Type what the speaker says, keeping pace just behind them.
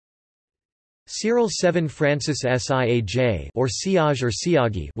Cyril VII Francis Siaj or Siaj or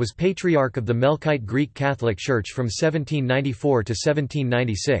Siagi was Patriarch of the Melkite Greek Catholic Church from 1794 to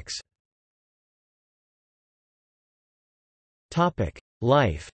 1796.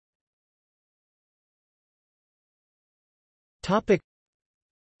 Life.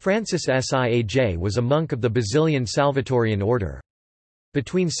 Francis Siaj was a monk of the Basilian Salvatorian order.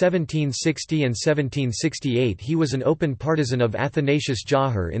 Between 1760 and 1768 he was an open partisan of Athanasius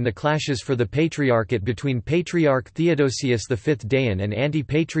Jahar in the clashes for the Patriarchate between Patriarch Theodosius V Dayan and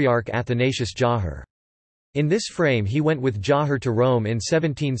anti-patriarch Athanasius Jahar. In this frame he went with Jahar to Rome in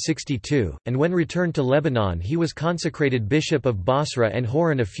 1762, and when returned to Lebanon he was consecrated Bishop of Basra and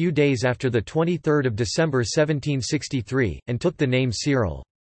Horon a few days after 23 December 1763, and took the name Cyril.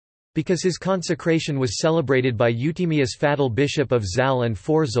 Because his consecration was celebrated by Euthymius Fadl, Bishop of Zal and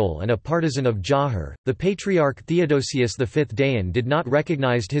Forzol and a partisan of Jahar, the Patriarch Theodosius V Dayan did not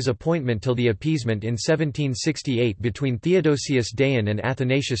recognize his appointment till the appeasement in 1768 between Theodosius Dayan and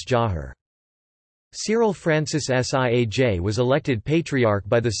Athanasius Jahar. Cyril Francis Siaj was elected Patriarch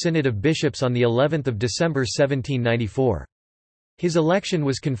by the Synod of Bishops on the 11th of December 1794. His election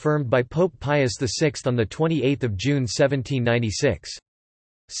was confirmed by Pope Pius VI on the 28th of June 1796.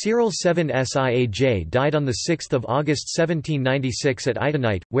 Cyril VII Siaj died on 6 August 1796 at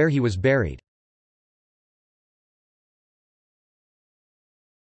Itonite, where he was buried.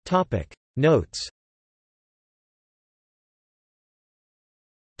 Notes.